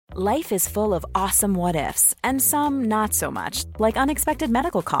Life is full of awesome what-ifs, and some not so much, like unexpected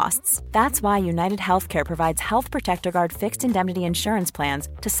medical costs. That's why United Healthcare provides Health Protector Guard fixed indemnity insurance plans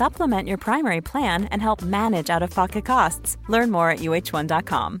to supplement your primary plan and help manage out-of-pocket costs. Learn more at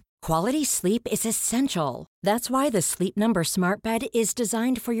uh1.com. Quality sleep is essential. That's why the Sleep Number Smart Bed is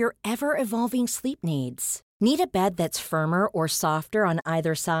designed for your ever-evolving sleep needs. Need a bed that's firmer or softer on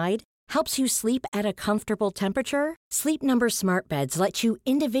either side? Helps you sleep at a comfortable temperature? Sleep Number Smart Beds let you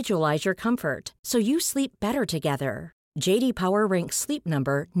individualize your comfort, so you sleep better together. J.D. Power ranks Sleep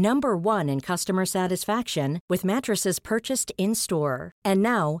Number number 1 in customer satisfaction with mattresses purchased in-store. And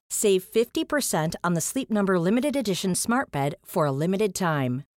now, save 50% on the Sleep Number Limited Edition Smart Bed for a limited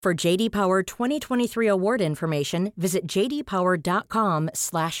time. For J.D. Power 2023 award information, visit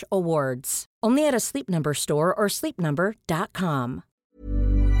jdpower.com/awards. Only at a Sleep Number store or sleepnumber.com.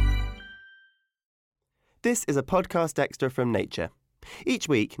 This is a podcast extra from Nature. Each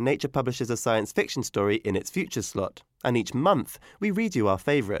week, Nature publishes a science fiction story in its Futures slot, and each month, we read you our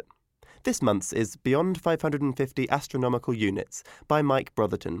favourite. This month's is Beyond 550 Astronomical Units by Mike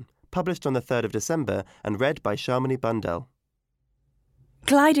Brotherton, published on the 3rd of December and read by Shamini Bundell.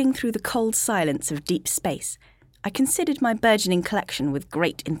 Gliding through the cold silence of deep space, I considered my burgeoning collection with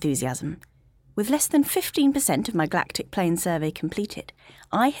great enthusiasm. With less than 15% of my galactic plane survey completed,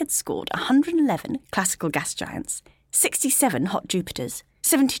 I had scored 111 classical gas giants, 67 hot Jupiters,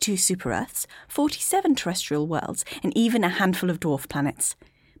 72 super-Earths, 47 terrestrial worlds, and even a handful of dwarf planets.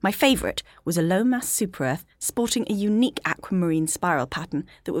 My favourite was a low-mass super-Earth sporting a unique aquamarine spiral pattern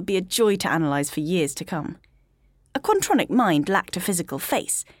that would be a joy to analyse for years to come. A quantronic mind lacked a physical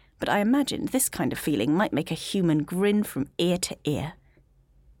face, but I imagined this kind of feeling might make a human grin from ear to ear.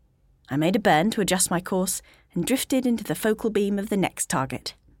 I made a burn to adjust my course and drifted into the focal beam of the next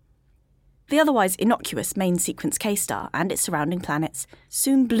target. The otherwise innocuous main sequence K-star and its surrounding planets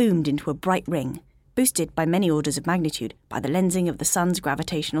soon bloomed into a bright ring, boosted by many orders of magnitude by the lensing of the sun's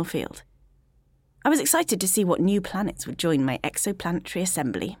gravitational field. I was excited to see what new planets would join my exoplanetary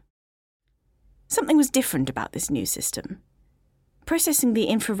assembly. Something was different about this new system. Processing the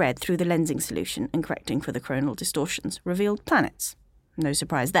infrared through the lensing solution and correcting for the coronal distortions revealed planets. No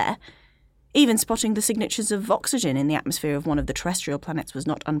surprise there. Even spotting the signatures of oxygen in the atmosphere of one of the terrestrial planets was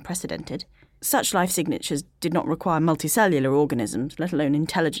not unprecedented. Such life signatures did not require multicellular organisms, let alone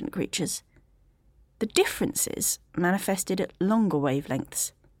intelligent creatures. The differences manifested at longer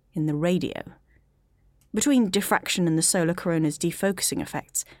wavelengths, in the radio. Between diffraction and the solar corona's defocusing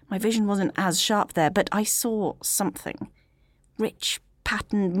effects, my vision wasn't as sharp there, but I saw something. Rich,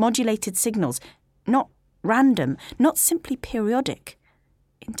 patterned, modulated signals, not random, not simply periodic.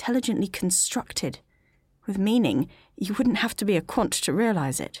 Intelligently constructed, with meaning you wouldn't have to be a quant to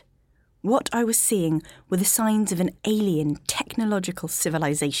realise it. What I was seeing were the signs of an alien technological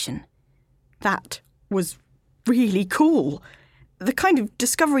civilization. That was really cool. The kind of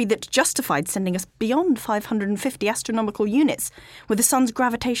discovery that justified sending us beyond 550 astronomical units, where the sun's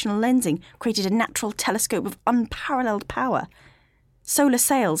gravitational lensing created a natural telescope of unparalleled power. Solar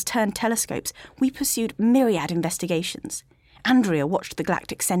sails turned telescopes, we pursued myriad investigations. Andrea watched the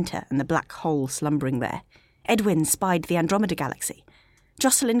galactic centre and the black hole slumbering there. Edwin spied the Andromeda Galaxy.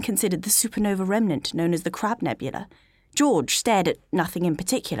 Jocelyn considered the supernova remnant known as the Crab Nebula. George stared at nothing in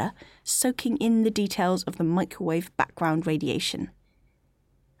particular, soaking in the details of the microwave background radiation.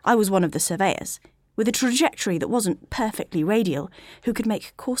 I was one of the surveyors, with a trajectory that wasn't perfectly radial, who could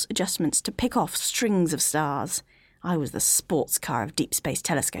make course adjustments to pick off strings of stars. I was the sports car of deep space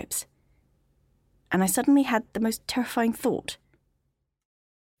telescopes. And I suddenly had the most terrifying thought.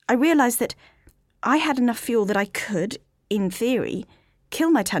 I realised that I had enough fuel that I could, in theory, kill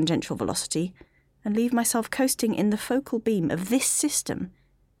my tangential velocity and leave myself coasting in the focal beam of this system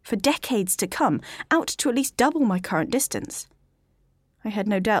for decades to come, out to at least double my current distance. I had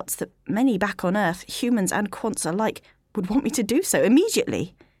no doubts that many back on Earth, humans and quants alike, would want me to do so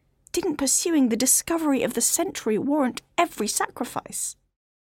immediately. Didn't pursuing the discovery of the century warrant every sacrifice?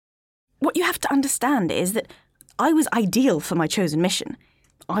 What you have to understand is that I was ideal for my chosen mission.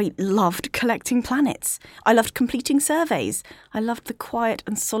 I loved collecting planets. I loved completing surveys. I loved the quiet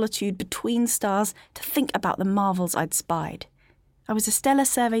and solitude between stars to think about the marvels I'd spied. I was a stellar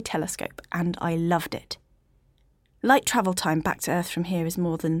survey telescope, and I loved it. Light travel time back to Earth from here is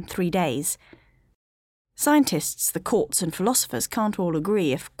more than 3 days. Scientists, the courts and philosophers can't all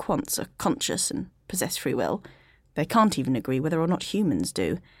agree if quants are conscious and possess free will. They can't even agree whether or not humans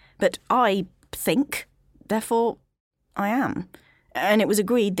do. But I think, therefore I am. And it was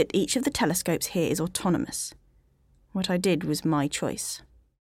agreed that each of the telescopes here is autonomous. What I did was my choice.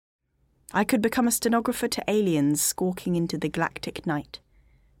 I could become a stenographer to aliens squawking into the galactic night,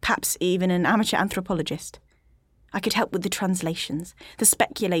 perhaps even an amateur anthropologist. I could help with the translations, the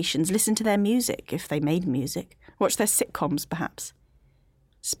speculations, listen to their music, if they made music, watch their sitcoms, perhaps.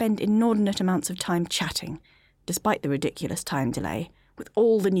 Spend inordinate amounts of time chatting, despite the ridiculous time delay, with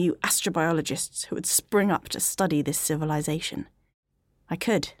all the new astrobiologists who would spring up to study this civilization. I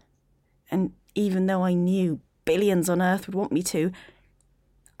could, and even though I knew billions on Earth would want me to,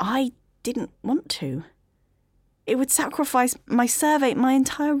 I didn't want to. It would sacrifice my survey, my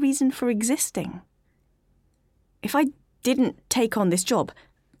entire reason for existing. If I didn't take on this job,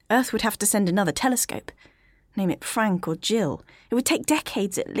 Earth would have to send another telescope. Name it Frank or Jill. It would take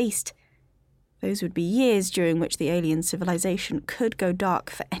decades at least. Those would be years during which the alien civilization could go dark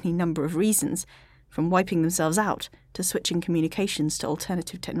for any number of reasons, from wiping themselves out to switching communications to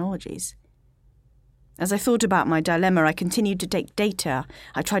alternative technologies. As I thought about my dilemma, I continued to take data.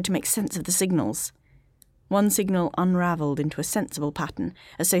 I tried to make sense of the signals. One signal unravelled into a sensible pattern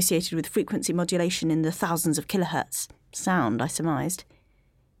associated with frequency modulation in the thousands of kilohertz. Sound, I surmised.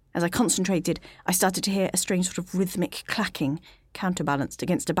 As I concentrated, I started to hear a strange sort of rhythmic clacking, counterbalanced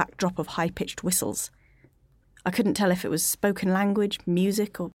against a backdrop of high-pitched whistles. I couldn't tell if it was spoken language,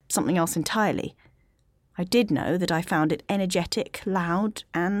 music, or something else entirely. I did know that I found it energetic, loud,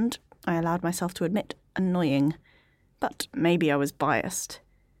 and, I allowed myself to admit, annoying. But maybe I was biased.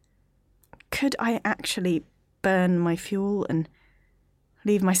 Could I actually burn my fuel and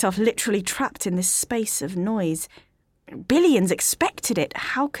leave myself literally trapped in this space of noise? Billions expected it.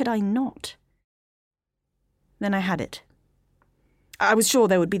 How could I not? Then I had it. I was sure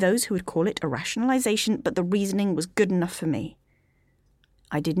there would be those who would call it a rationalization, but the reasoning was good enough for me.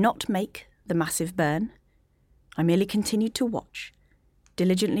 I did not make the massive burn. I merely continued to watch,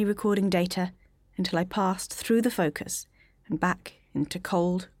 diligently recording data until I passed through the focus and back into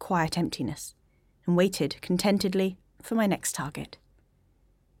cold, quiet emptiness, and waited contentedly for my next target.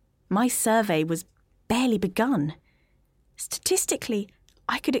 My survey was barely begun. Statistically,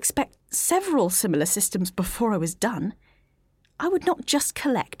 I could expect several similar systems before I was done. I would not just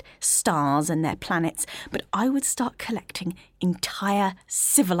collect stars and their planets, but I would start collecting entire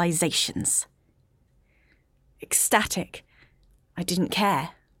civilizations. Ecstatic, I didn't care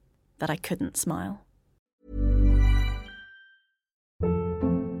that I couldn't smile.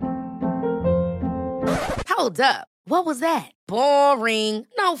 Hold up. What was that? Boring.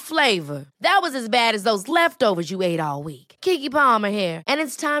 No flavor. That was as bad as those leftovers you ate all week. Keke Palmer here, and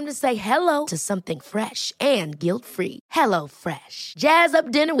it's time to say hello to something fresh and guilt-free. Hello Fresh. Jazz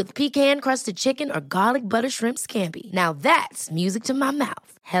up dinner with pecan-crusted chicken or garlic butter shrimp scampi. Now that's music to my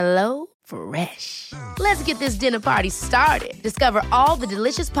mouth. Hello Fresh. Let's get this dinner party started. Discover all the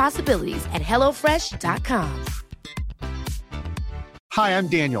delicious possibilities at HelloFresh.com. Hi, I'm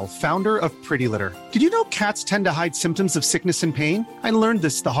Daniel, founder of Pretty Litter. Did you know cats tend to hide symptoms of sickness and pain? I learned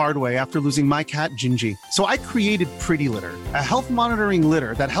this the hard way after losing my cat, Gingy. So I created Pretty Litter, a health monitoring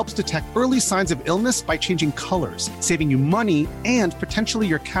litter that helps detect early signs of illness by changing colors, saving you money and potentially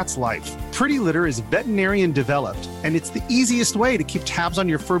your cat's life. Pretty Litter is veterinarian developed, and it's the easiest way to keep tabs on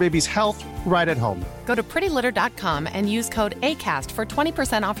your fur baby's health right at home. Go to prettylitter.com and use code ACAST for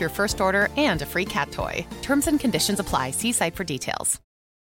 20% off your first order and a free cat toy. Terms and conditions apply. See site for details.